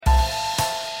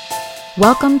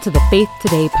Welcome to the Faith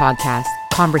Today podcast,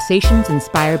 conversations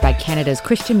inspired by Canada's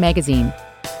Christian magazine.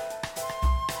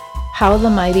 How the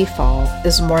mighty fall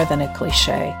is more than a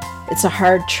cliché. It's a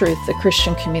hard truth the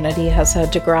Christian community has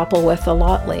had to grapple with a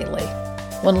lot lately.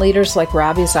 When leaders like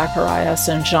Ravi, Zacharias,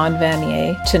 and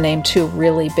Vanier, to name two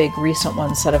really big recent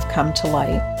ones that have come to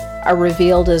light, are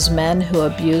revealed as men who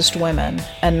abused women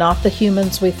and not the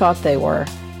humans we thought they were,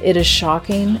 it is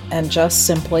shocking and just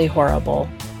simply horrible,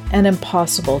 and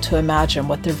impossible to imagine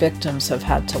what their victims have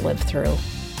had to live through.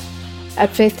 At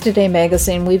Faith Today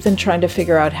magazine, we've been trying to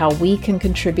figure out how we can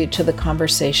contribute to the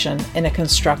conversation in a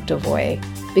constructive way,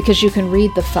 because you can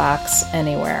read the facts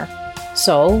anywhere.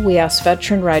 So we asked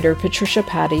veteran writer Patricia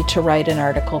Paddey to write an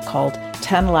article called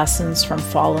 10 Lessons from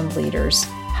Fallen Leaders,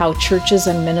 How Churches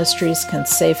and Ministries Can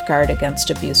Safeguard Against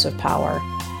Abuse of Power.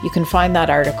 You can find that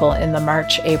article in the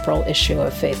MarchApril issue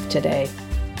of Faith Today.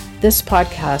 This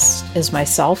podcast is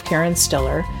myself, Karen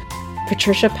Stiller,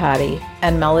 Patricia Paddey,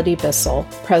 and Melodie Bissell,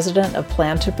 president of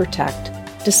Plan to Protect,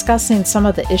 discussing some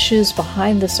of the issues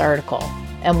behind this article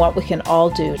and what we can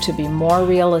all do to be more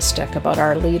realistic about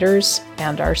our leaders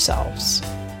and ourselves.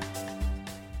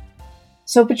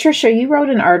 So, Patricia, you wrote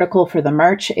an article for the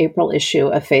MarchApril issue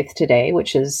of Faith Today,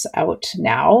 which is out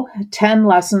now, 10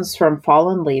 Lessons from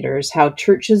Fallen Leaders, How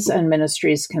Churches and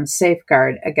Ministries Can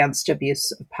Safeguard Against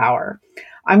Abuse of Power.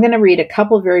 I'm going to read a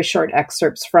couple of very short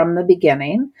excerpts from the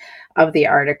beginning of the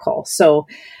article. So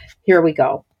here we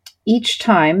go. Each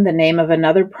time the name of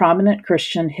another prominent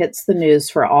Christian hits the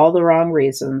news for all the wrong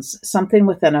reasons, something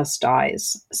within us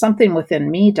dies. Something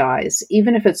within me dies,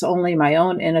 even if it's only my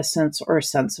own innocence or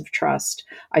sense of trust.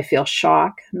 I feel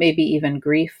shock, maybe even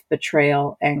grief,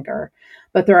 betrayal, anger.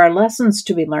 But there are lessons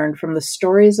to be learned from the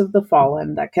stories of the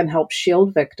fallen that can help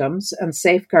shield victims and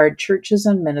safeguard churches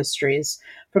and ministries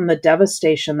from the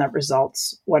devastation that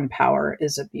results when power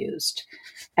is abused.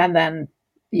 And then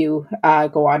you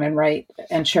go on and write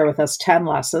and share with us 10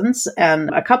 lessons. And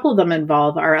a couple of them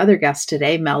involve our other guest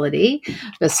today, Melodie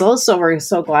Bissell. So we're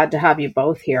so glad to have you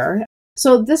both here.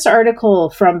 So this article,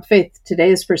 from Faith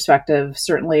Today's perspective,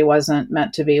 certainly wasn't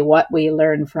meant to be what we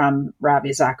learned from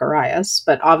Ravi Zacharias,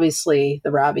 but obviously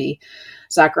the Ravi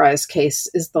Zacharias case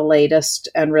is the latest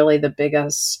and really the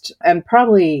biggest, and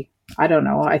probably, I don't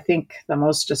know, I think the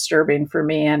most disturbing for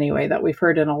me anyway, that we've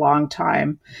heard in a long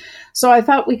time. So I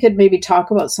thought we could maybe talk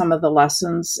about some of the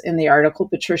lessons in the article,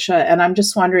 Patricia, and I'm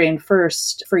just wondering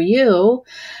first, for you,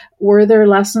 were there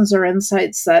lessons or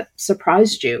insights that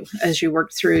surprised you as you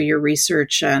worked through your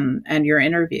research and your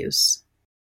interviews?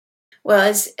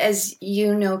 Well, as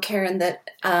you know, Karen, that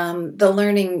the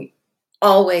learning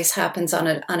always happens on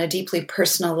a deeply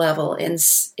personal level in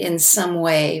some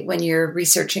way when you're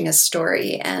researching a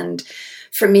story. And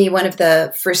for me, one of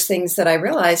the first things that I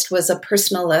realized was a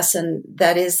personal lesson,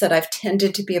 that is that I've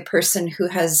tended to be a person who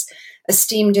has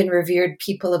esteemed and revered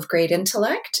people of great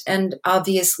intellect and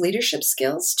obvious leadership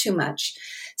skills too much.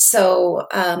 So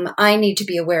I need to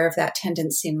be aware of that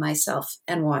tendency in myself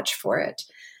and watch for it.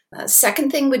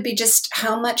 Second thing would be just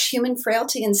how much human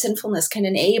frailty and sinfulness can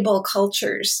enable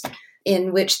cultures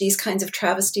in which these kinds of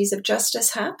travesties of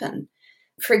justice happen.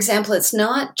 For example, it's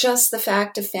not just the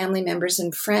fact of family members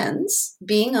and friends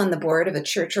being on the board of a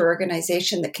church or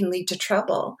organization that can lead to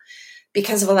trouble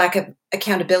because of a lack of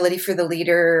accountability for the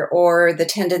leader or the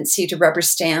tendency to rubber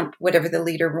stamp whatever the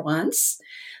leader wants.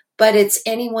 But it's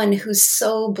anyone who's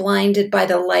so blinded by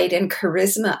the light and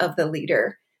charisma of the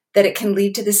leader that it can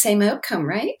lead to the same outcome,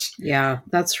 right? Yeah,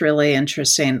 that's really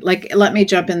interesting. Let me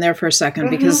jump in there for a second,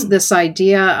 because this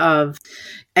idea of,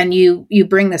 and you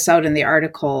bring this out in the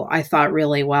article, I thought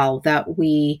really well, that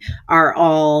we are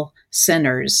all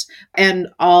sinners and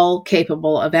all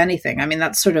capable of anything. I mean,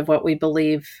 that's sort of what we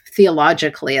believe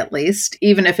theologically, at least,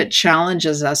 even if it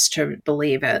challenges us to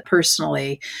believe it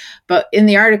personally. But in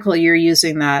the article, you're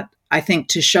using that, I think,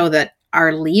 to show that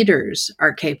our leaders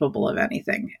are capable of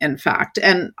anything, in fact.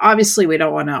 And obviously, we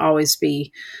don't want to always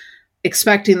be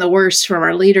expecting the worst from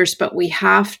our leaders, but we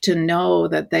have to know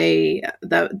that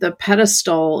the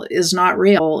pedestal is not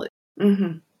real.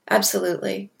 Mm-hmm.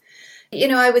 Absolutely. You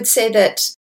know, I would say that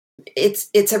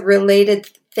it's a related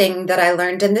thing that I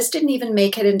learned, and this didn't even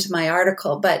make it into my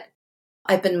article, but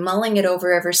I've been mulling it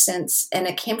over ever since. And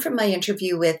it came from my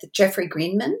interview with Jeffrey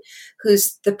Greenman,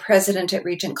 who's the president at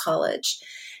Regent College.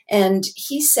 And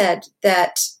he said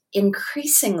that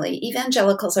increasingly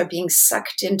evangelicals are being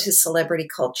sucked into celebrity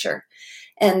culture.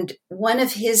 And one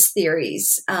of his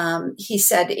theories, he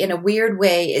said in a weird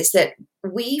way, is that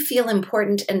we feel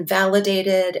important and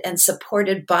validated and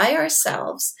supported by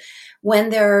ourselves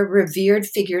when there are revered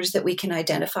figures that we can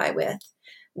identify with.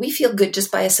 we feel good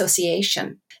just by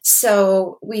association.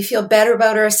 So we feel better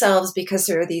about ourselves because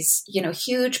there are these,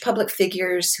 huge public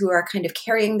figures who are kind of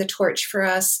carrying the torch for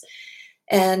us.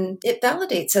 And it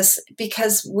validates us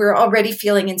because we're already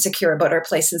feeling insecure about our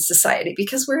place in society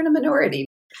because we're in a minority.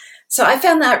 So I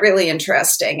found that really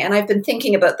interesting. And I've been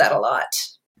thinking about that a lot.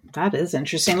 That is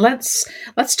interesting. Let's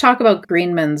talk about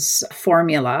Greenman's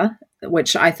formula,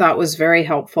 which I thought was very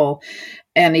helpful.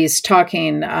 And he's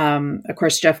talking, of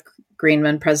course, Jeff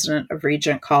Greenman, president of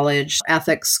Regent College,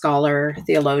 ethics scholar,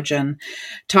 theologian,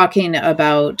 talking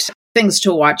about things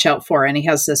to watch out for. And he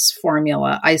has this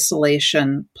formula: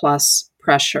 isolation plus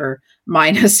pressure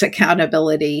minus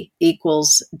accountability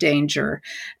equals danger.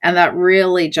 And that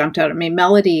really jumped out at me.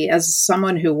 Melodie, as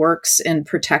someone who works in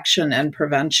protection and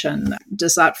prevention,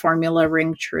 does that formula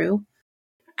ring true?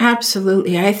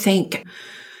 Absolutely. I think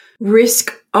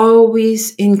risk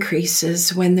always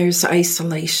increases when there's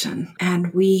isolation.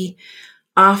 And we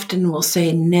often will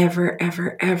say never,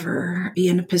 ever, ever be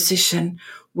in a position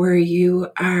where you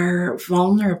are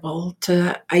vulnerable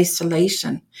to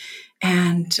isolation,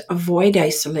 and avoid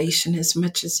isolation as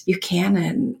much as you can.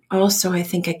 And also, I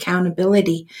think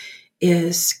accountability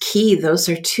is key. Those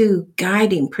are two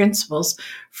guiding principles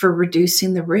for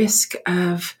reducing the risk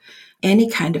of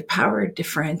any kind of power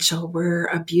differential where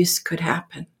abuse could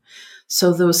happen.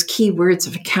 So those key words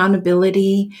of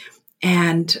accountability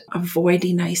and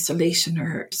avoiding isolation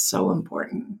are so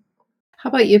important. How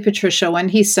about you, Patricia? When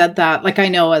he said that, I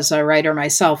know as a writer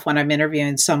myself, when I'm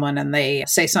interviewing someone and they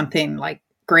say something like,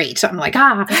 great, I'm like,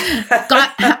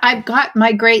 I've got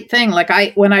my great thing.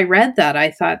 When I read that,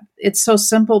 I thought it's so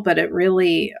simple, but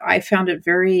I found it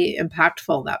very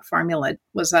impactful, that formula.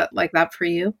 Was that like that for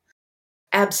you?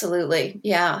 Absolutely.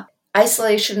 Yeah.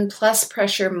 Isolation plus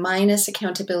pressure minus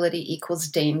accountability equals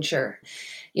danger.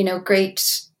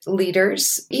 Great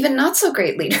leaders, even not so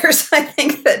great leaders, I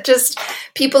think that just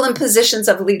people in positions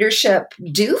of leadership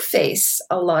do face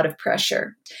a lot of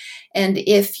pressure. And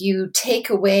if you take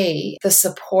away the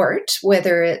support,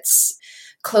 whether it's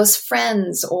close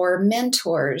friends or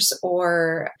mentors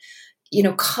or,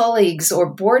 colleagues or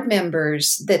board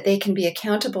members that they can be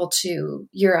accountable to,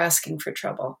 you're asking for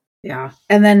trouble. Yeah.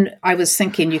 And then I was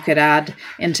thinking you could add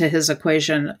into his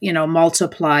equation,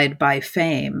 multiplied by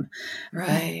fame.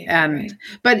 Right.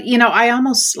 But, I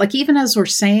almost even as we're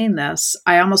saying this,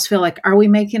 I almost feel like, are we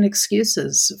making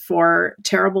excuses for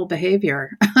terrible behavior?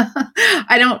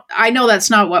 I know that's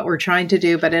not what we're trying to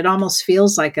do, but it almost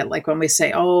feels like it, like when we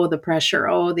say, oh, the pressure,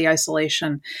 oh, the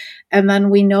isolation. And then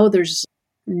we know there's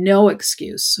no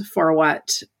excuse for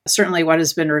certainly what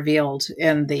has been revealed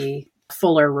in the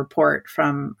fuller report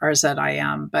from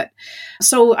RZIM. But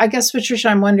so I guess, Patricia,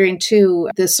 I'm wondering too,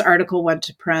 this article went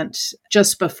to print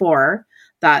just before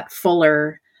that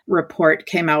fuller report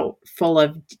came out, full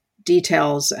of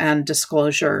details and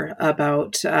disclosure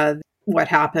about what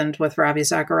happened with Ravi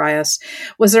Zacharias.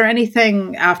 Was there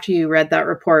anything after you read that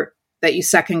report that you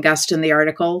second guessed in the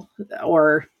article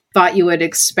or thought you would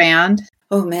expand?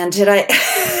 Oh man, did I?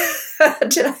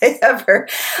 Did I ever?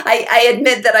 I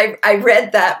admit that I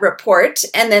read that report,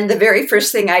 and then the very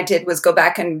first thing I did was go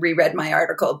back and reread my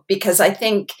article, because I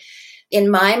think in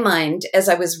my mind, as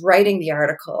I was writing the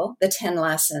article, the 10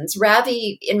 lessons,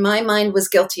 Ravi, in my mind, was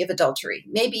guilty of adultery,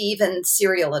 maybe even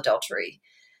serial adultery.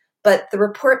 But the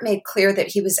report made clear that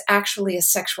he was actually a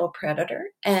sexual predator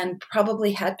and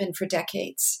probably had been for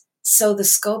decades. So the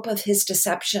scope of his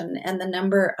deception and the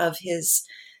number of his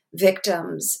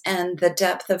victims and the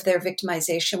depth of their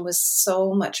victimization was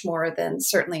so much more than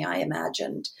certainly I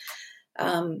imagined.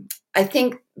 I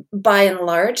think by and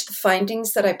large, the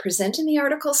findings that I present in the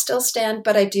article still stand,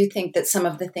 but I do think that some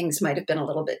of the things might have been a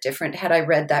little bit different had I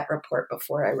read that report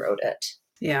before I wrote it.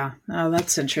 Yeah. Oh,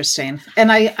 that's interesting. And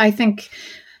I think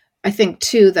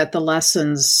too that the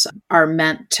lessons are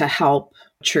meant to help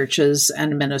churches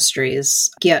and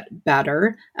ministries get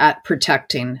better at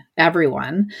protecting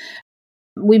everyone.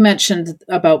 We mentioned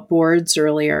about boards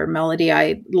earlier. Melodie,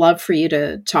 I'd love for you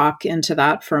to talk into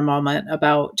that for a moment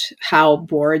about how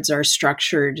boards are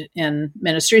structured in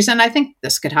ministries. And I think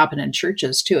this could happen in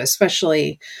churches too,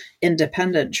 especially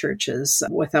independent churches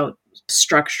without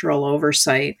structural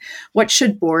oversight. What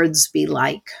should boards be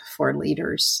like for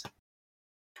leaders?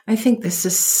 I think this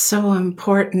is so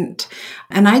important.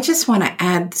 And I just want to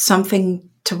add something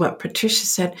to what Patricia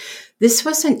said. This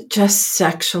wasn't just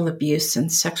sexual abuse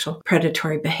and sexual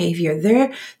predatory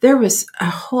behavior. There was a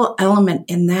whole element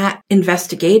in that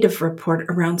investigative report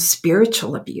around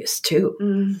spiritual abuse too.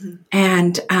 Mm-hmm.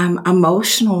 And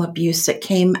emotional abuse that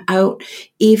came out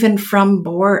even from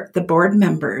the board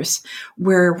members,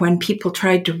 where when people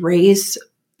tried to raise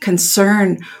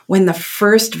concern when the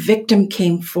first victim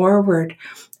came forward,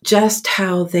 just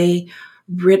how they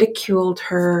ridiculed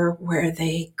her, where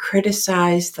they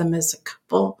criticized them as a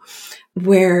couple,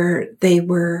 where they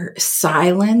were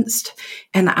silenced.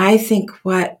 And I think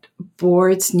what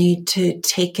boards need to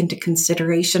take into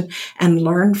consideration and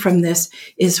learn from this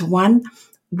is, one,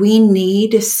 we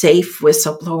need safe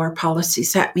whistleblower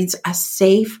policies. That means a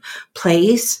safe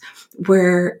place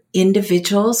where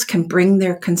individuals can bring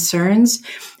their concerns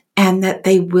and that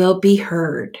they will be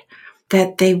heard,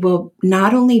 that they will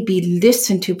not only be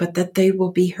listened to, but that they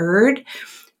will be heard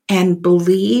and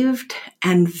believed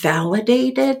and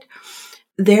validated.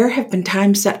 There have been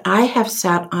times that I have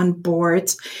sat on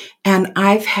boards and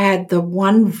I've had the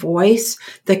one voice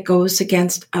that goes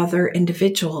against other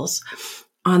individuals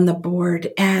on the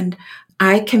board. And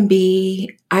I can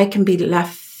be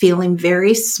left feeling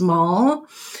very small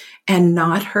and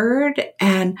not heard,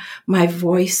 and my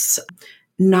voice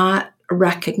not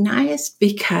recognized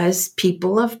because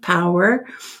people of power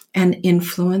and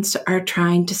influence are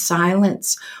trying to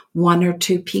silence one or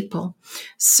two people.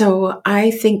 So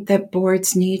I think that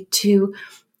boards need to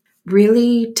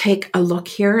really take a look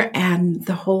here, and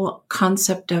the whole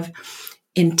concept of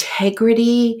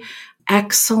integrity,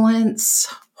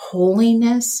 excellence,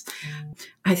 holiness.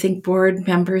 I think board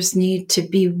members need to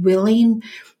be willing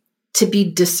to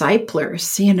be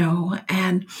disciplers,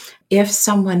 and if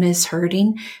someone is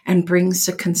hurting and brings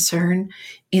a concern,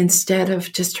 instead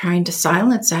of just trying to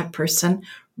silence that person,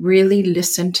 really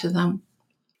listen to them.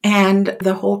 And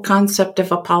the whole concept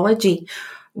of apology.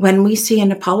 When we see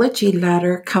an apology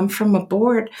letter come from a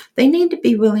board, they need to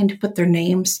be willing to put their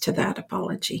names to that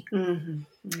apology. Mm-hmm.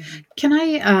 Mm-hmm. Can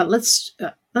I, let's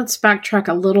backtrack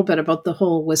a little bit about the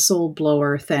whole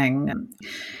whistleblower thing.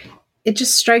 It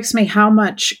just strikes me how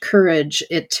much courage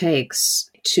it takes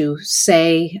to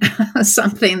say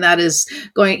something that is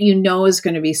is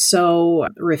going to be so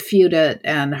refuted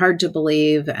and hard to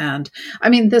believe. And I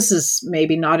mean, this is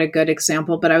maybe not a good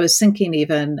example, but I was thinking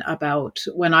even about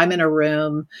when I'm in a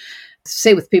room,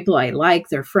 say with people I like,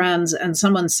 they're friends, and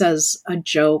someone says a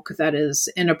joke that is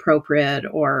inappropriate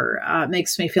or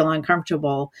makes me feel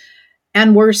uncomfortable,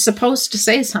 and we're supposed to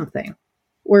say something.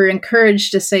 We're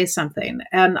encouraged to say something.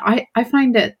 And I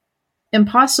find it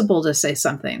impossible to say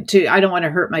something. I don't want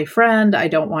to hurt my friend. I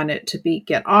don't want it to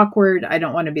get awkward. I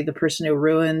don't want to be the person who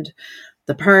ruined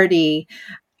the party.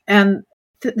 And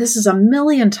this is a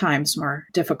million times more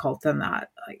difficult than that.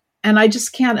 And I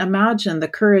just can't imagine the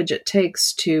courage it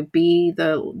takes to be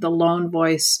the lone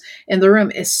voice in the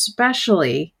room,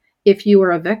 especially if you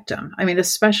were a victim. I mean,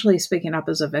 especially speaking up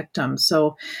as a victim.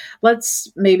 So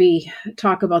let's maybe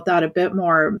talk about that a bit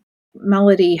more.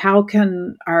 Melodie, how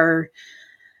can our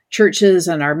churches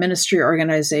and our ministry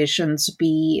organizations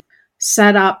be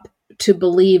set up to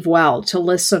believe well, to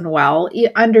listen well,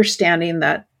 understanding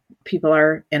that people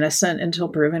are innocent until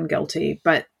proven guilty,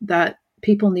 but that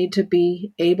people need to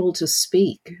be able to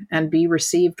speak and be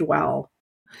received well?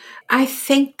 I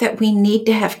think that we need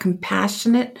to have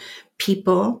compassionate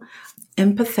people,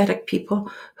 empathetic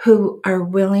people who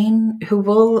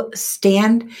will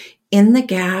stand in the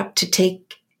gap to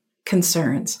take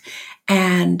concerns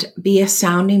and be a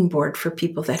sounding board for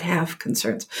people that have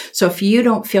concerns. So if you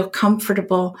don't feel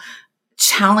comfortable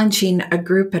challenging a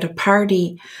group at a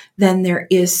party, then there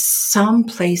is some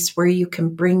place where you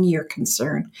can bring your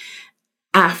concern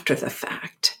after the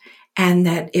fact, and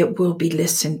that it will be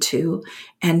listened to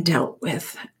and dealt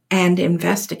with and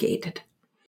investigated.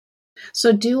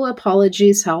 So do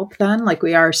apologies help then? Like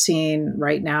we are seeing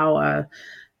right now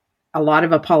a lot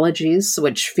of apologies,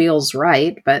 which feels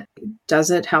right, but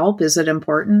does it help? Is it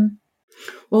important?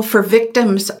 Well, for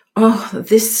victims,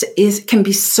 this can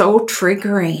be so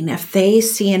triggering if they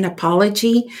see an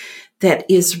apology that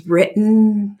is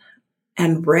written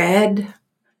and read in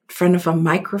front of a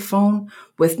microphone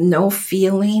with no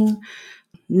feeling,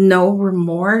 no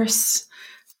remorse,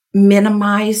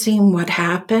 minimizing what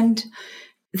happened.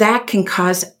 That can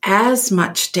cause as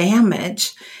much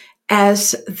damage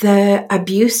as the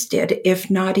abuse did, if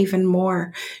not even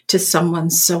more, to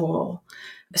someone's soul.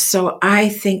 So I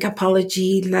think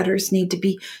apology letters need to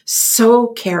be so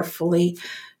carefully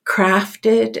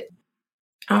crafted.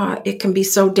 It can be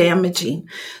so damaging.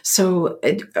 So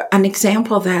an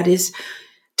example of that is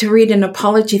to read an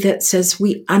apology that says,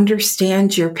 "We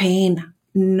understand your pain."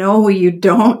 No, you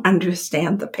don't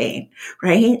understand the pain,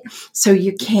 right? So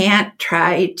you can't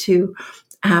try to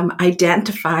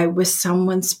identify with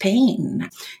someone's pain.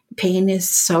 Pain is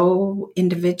so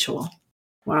individual.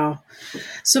 Wow.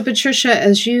 So Patricia,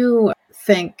 as you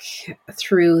think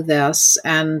through this,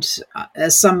 and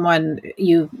as someone,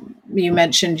 you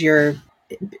mentioned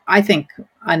I think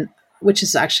which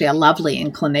is actually a lovely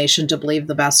inclination to believe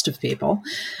the best of people.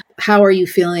 How are you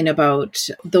feeling about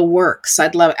the works?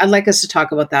 I'd like us to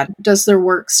talk about that. Does their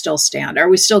work still stand? Are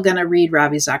we still going to read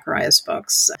Ravi Zacharias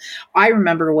books? I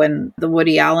remember when the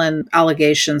Woody Allen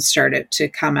allegations started to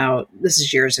come out. This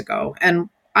is years ago. And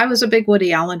I was a big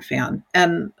Woody Allen fan.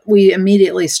 And we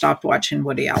immediately stopped watching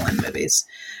Woody Allen movies.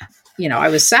 I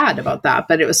was sad about that,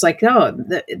 but it was like,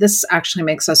 this actually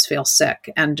makes us feel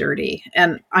sick and dirty.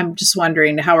 And I'm just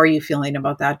wondering, how are you feeling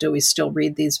about that? Do we still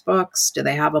read these books? Do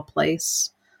they have a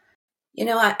place?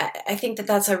 I think that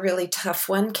that's a really tough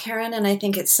one, Karen, and I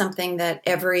think it's something that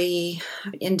every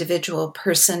individual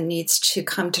person needs to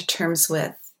come to terms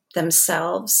with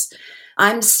themselves.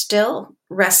 I'm still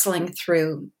wrestling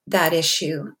through that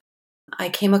issue. I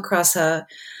came across a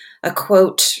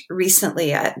quote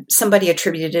recently. Somebody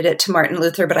attributed it to Martin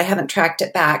Luther, but I haven't tracked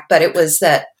it back. But it was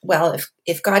that, well,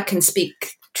 if God can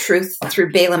speak truth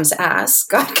through Balaam's ass,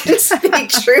 God can speak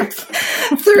truth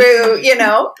through,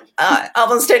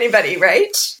 almost anybody,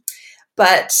 right?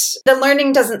 But the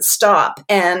learning doesn't stop.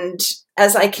 And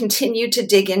as I continue to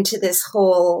dig into this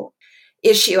whole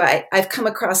issue, I've come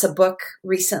across a book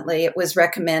recently. It was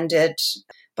recommended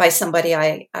by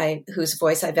somebody whose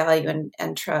voice I value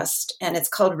and trust. And it's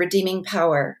called Redeeming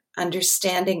Power,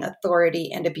 Understanding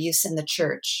Authority and Abuse in the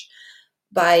Church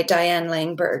by Diane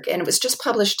Langberg. And it was just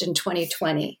published in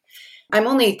 2020. I'm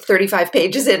only 35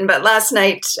 pages in, but last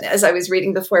night, as I was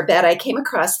reading before bed, I came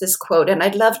across this quote, and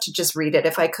I'd love to just read it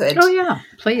if I could. Oh, yeah,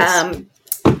 please.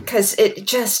 Because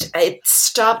it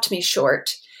stopped me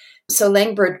short. So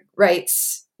Langberg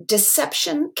writes,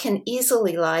 deception can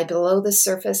easily lie below the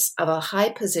surface of a high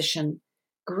position,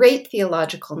 great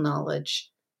theological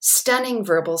knowledge, stunning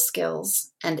verbal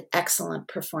skills, and excellent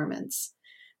performance.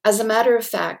 As a matter of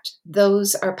fact,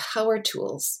 those are power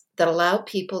tools that allow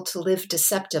people to live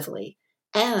deceptively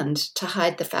and to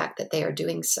hide the fact that they are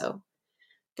doing so.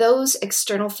 Those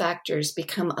external factors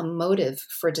become a motive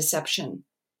for deception.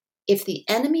 If the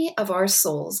enemy of our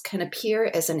souls can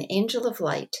appear as an angel of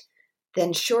light,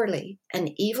 then surely an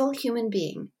evil human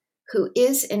being who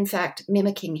is in fact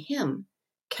mimicking him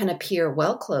can appear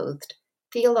well-clothed,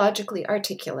 theologically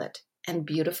articulate, and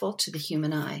beautiful to the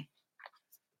human eye.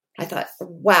 I thought,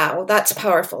 wow, that's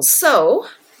powerful. So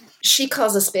she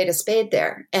calls a spade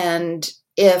there. And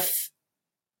if,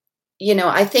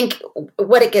 I think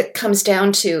what it comes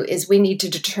down to is we need to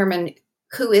determine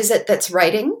who is it that's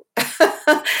writing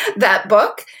that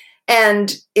book,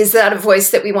 and is that a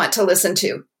voice that we want to listen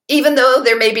to? Even though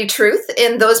there may be truth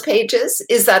in those pages,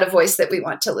 is that a voice that we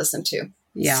want to listen to?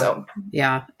 Yeah.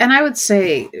 Yeah. And I would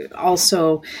say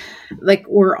also,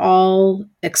 we're all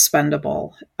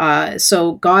expendable.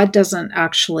 So God doesn't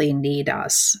actually need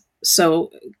us. So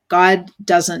God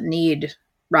doesn't need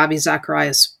Ravi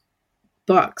Zacharias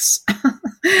books.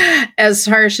 As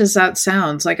harsh as that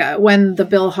sounds, when the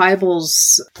Bill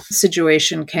Hybels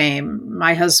situation came,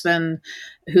 my husband,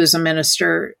 who's a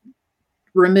minister,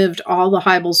 removed all the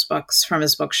Hybels books from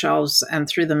his bookshelves and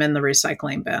threw them in the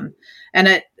recycling bin.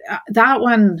 And that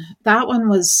one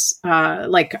was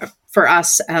for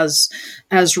us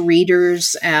as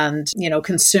readers and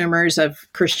consumers of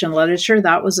Christian literature,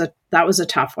 that was a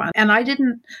tough one. And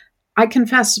I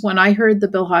confess, when I heard the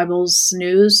Bill Hybels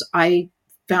news, I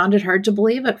found it hard to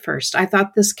believe at first. I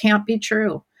thought, this can't be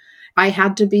true. I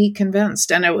had to be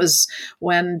convinced. And it was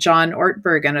when John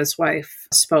Ortberg and his wife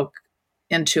spoke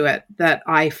into it that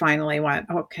I finally went,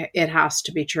 okay, it has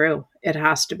to be true. It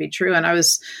has to be true. And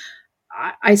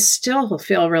I still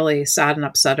feel really sad and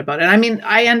upset about it. I mean,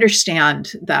 I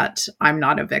understand that I'm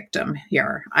not a victim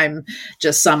here. I'm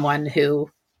just someone who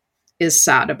is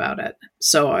sad about it.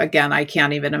 So again, I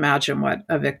can't even imagine what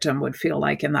a victim would feel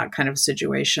like in that kind of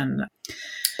situation.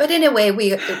 But in a way,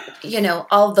 we,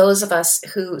 all those of us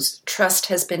whose trust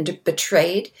has been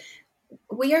betrayed,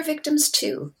 we are victims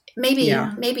too. Maybe,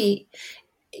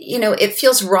 it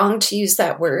feels wrong to use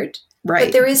that word, right?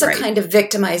 But there is a kind of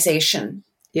victimization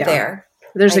there.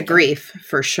 There's a grief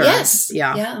for sure. Yes.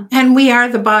 Yeah. And we are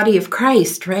the body of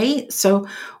Christ, right? So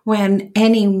when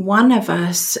any one of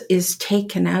us is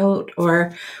taken out,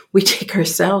 or we take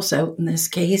ourselves out in this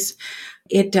case,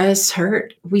 it does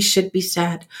hurt. We should be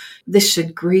sad. This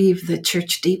should grieve the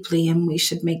church deeply, and we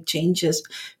should make changes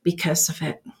because of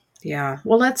it. Yeah.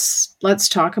 Well, let's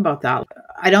talk about that.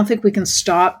 I don't think we can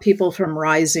stop people from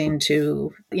rising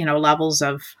to, levels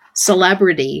of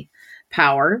celebrity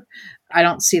power. I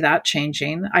don't see that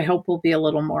changing. I hope we'll be a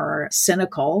little more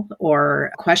cynical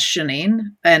or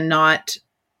questioning, and not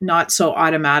so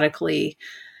automatically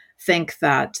think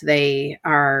that they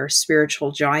are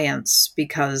spiritual giants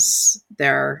because they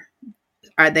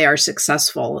are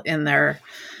successful in their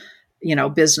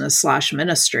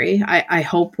business/ministry. I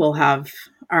hope we'll have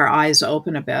our eyes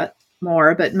open a bit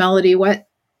more. But Melodie, what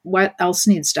else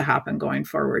needs to happen going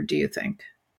forward, do you think?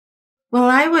 Well,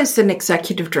 I was an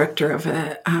executive director of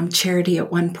a charity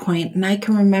at one point, and I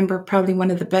can remember probably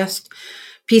one of the best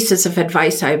pieces of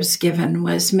advice I was given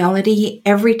was, Melodie,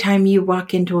 every time you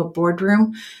walk into a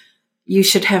boardroom, you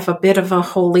should have a bit of a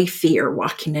holy fear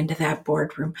walking into that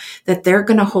boardroom, that they're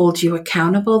going to hold you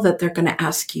accountable, that they're going to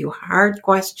ask you hard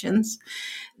questions.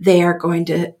 They are going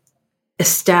to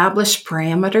establish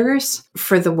parameters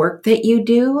for the work that you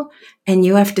do, and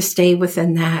you have to stay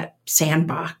within that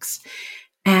sandbox.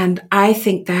 And I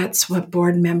think that's what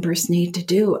board members need to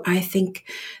do. I think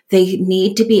they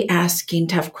need to be asking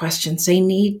tough questions.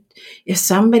 If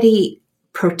somebody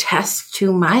protests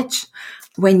too much,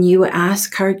 when you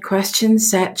ask hard questions,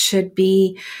 that should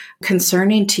be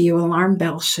concerning to you. Alarm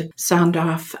bells should sound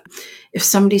off. If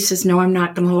somebody says, no, I'm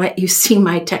not going to let you see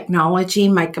my technology,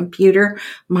 my computer,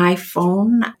 my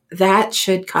phone, that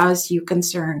should cause you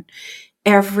concern.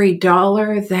 Every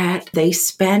dollar that they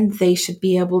spend, they should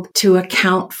be able to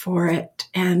account for it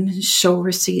and show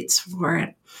receipts for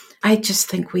it. I just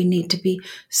think we need to be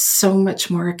so much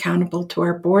more accountable to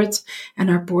our boards, and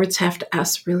our boards have to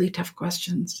ask really tough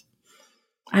questions.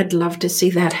 I'd love to see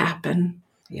that happen.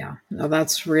 Yeah, no,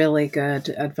 that's really good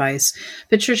advice.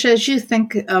 Patricia, as you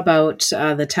think about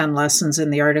the 10 lessons in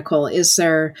the article, is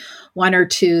there one or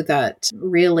two that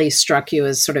really struck you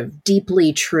as sort of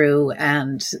deeply true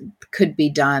and could be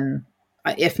done,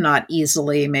 if not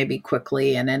easily, maybe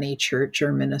quickly in any church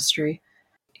or ministry?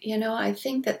 I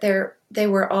think that they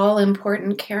were all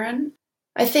important, Karen.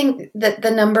 I think that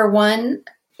the number one,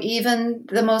 even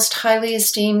the most highly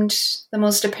esteemed, the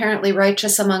most apparently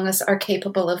righteous among us are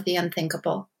capable of the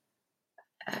unthinkable.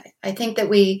 I think that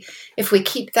if we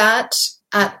keep that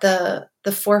at the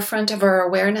forefront of our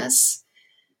awareness,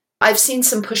 I've seen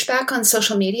some pushback on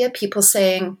social media, people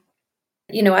saying,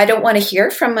 I don't want to hear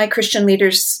from my Christian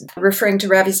leaders referring to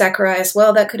Ravi Zacharias,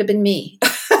 well, that could have been me.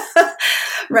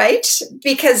 Right?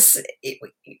 Because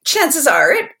chances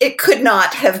are it could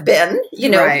not have been,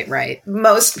 right.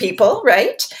 Most people,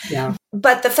 right? Yeah.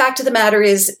 But the fact of the matter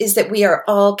is that we are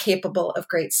all capable of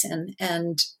great sin.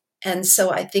 And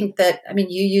so I think that,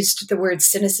 you used the word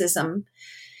cynicism.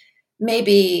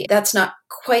 Maybe that's not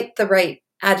quite the right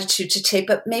attitude to take,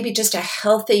 but maybe just a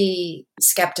healthy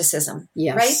skepticism.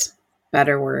 Yes. Right?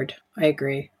 Better word. I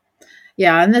agree.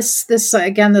 Yeah, and this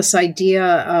again, this idea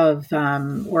of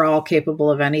we're all capable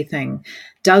of anything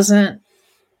doesn't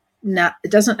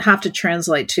have to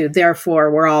translate to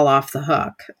therefore we're all off the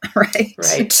hook, right?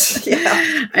 Right.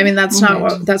 Yeah. That's not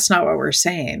what we're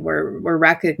saying. We're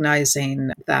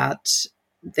recognizing that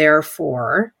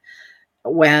therefore,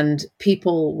 when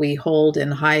people we hold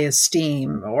in high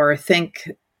esteem or think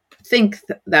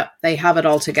that they have it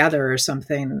all together or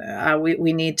something,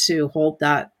 we need to hold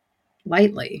that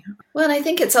lightly. Well, and I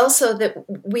think it's also that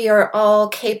we are all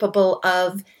capable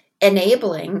of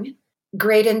enabling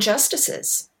great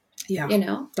injustices. Yeah,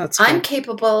 that's good. I'm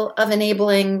capable of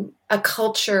enabling a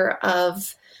culture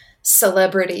of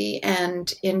celebrity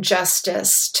and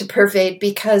injustice to pervade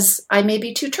because I may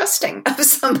be too trusting of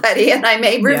somebody and I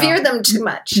may revere them too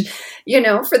much,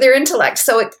 for their intellect.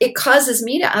 So it causes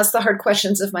me to ask the hard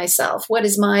questions of myself. What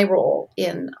is my role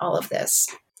in all of this?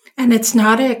 And it's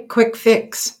not a quick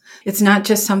fix. It's not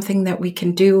just something that we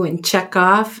can do and check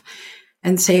off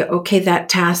and say, okay, that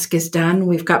task is done.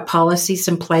 We've got policies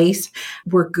in place.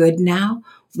 We're good now.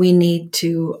 We need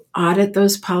to audit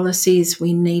those policies.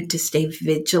 We need to stay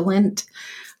vigilant.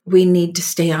 We need to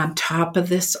stay on top of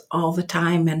this all the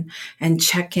time and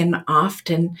check in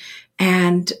often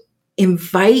and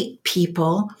invite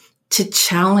people to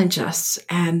challenge us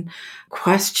and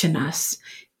question us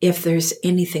if there's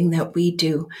anything that we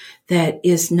do that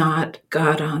is not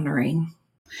God-honoring.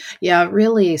 Yeah, it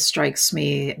really strikes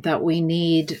me that we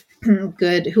need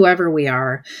good, whoever we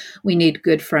are, we need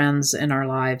good friends in our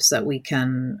lives that we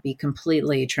can be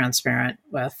completely transparent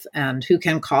with and who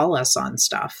can call us on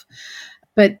stuff.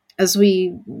 But as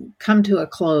we come to a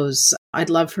close, I'd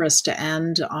love for us to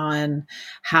end on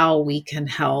how we can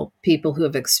help people who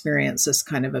have experienced this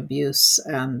kind of abuse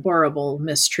and horrible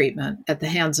mistreatment at the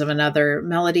hands of another.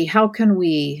 Melodie, how can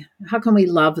we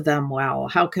love them well?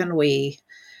 How can we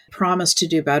promise to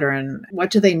do better? And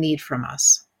what do they need from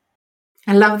us?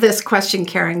 I love this question,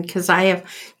 Karen, because I have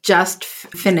just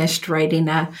finished writing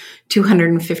a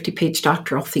 250-page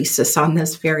doctoral thesis on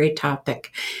this very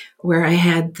topic, where I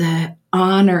had the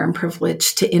honor and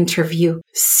privilege to interview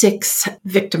 6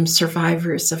 victim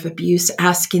survivors of abuse,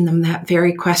 asking them that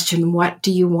very question: what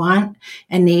do you want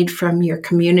and need from your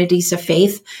communities of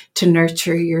faith to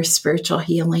nurture your spiritual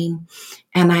healing?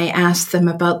 And I asked them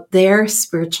about their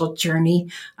spiritual journey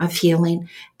of healing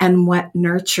and what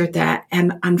nurtured that.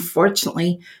 And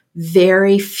unfortunately,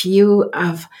 very few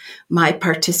of my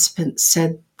participants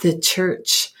said the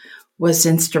church was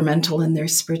instrumental in their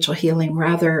spiritual healing,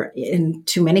 rather, in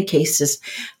too many cases,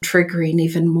 triggering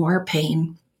even more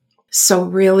pain. So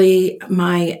really,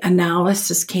 my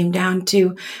analysis came down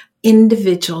to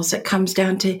individuals. It comes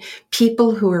down to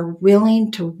people who are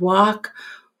willing to walk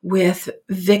with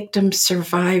victim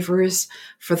survivors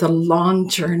for the long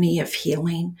journey of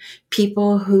healing,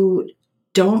 people who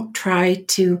don't try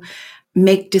to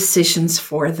make decisions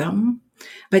for them,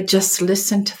 but just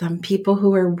listen to them, people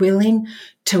who are willing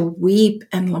to weep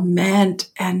and lament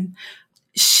and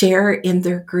share in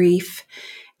their grief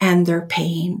and their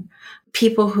pain,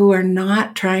 people who are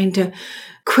not trying to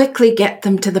quickly get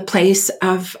them to the place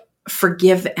of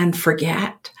forgive and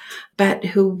forget, but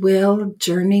who will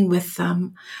journey with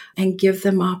them and give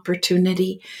them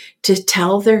opportunity to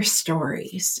tell their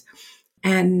stories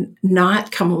and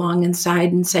not come along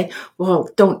inside and say, well,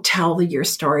 don't tell your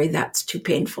story. That's too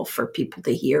painful for people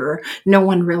to hear. No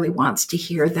one really wants to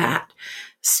hear that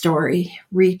story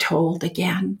retold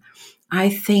again. I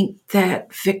think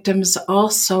that victims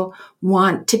also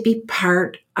want to be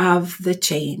part of the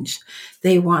change.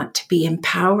 They want to be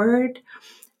empowered.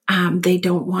 They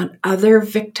don't want other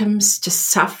victims to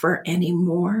suffer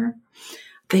anymore.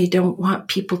 They don't want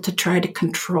people to try to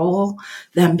control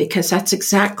them, because that's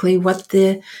exactly what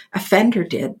the offender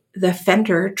did. The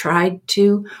offender tried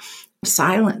to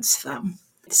silence them.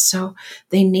 So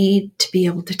they need to be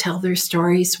able to tell their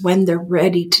stories when they're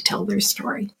ready to tell their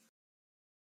story.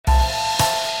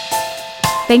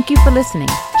 Thank you for listening.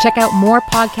 Check out more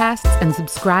podcasts and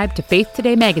subscribe to Faith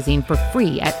Today magazine for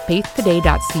free at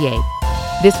faithtoday.ca.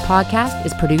 This podcast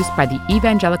is produced by the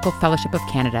Evangelical Fellowship of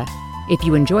Canada. If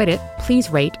you enjoyed it, please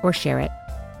rate or share it.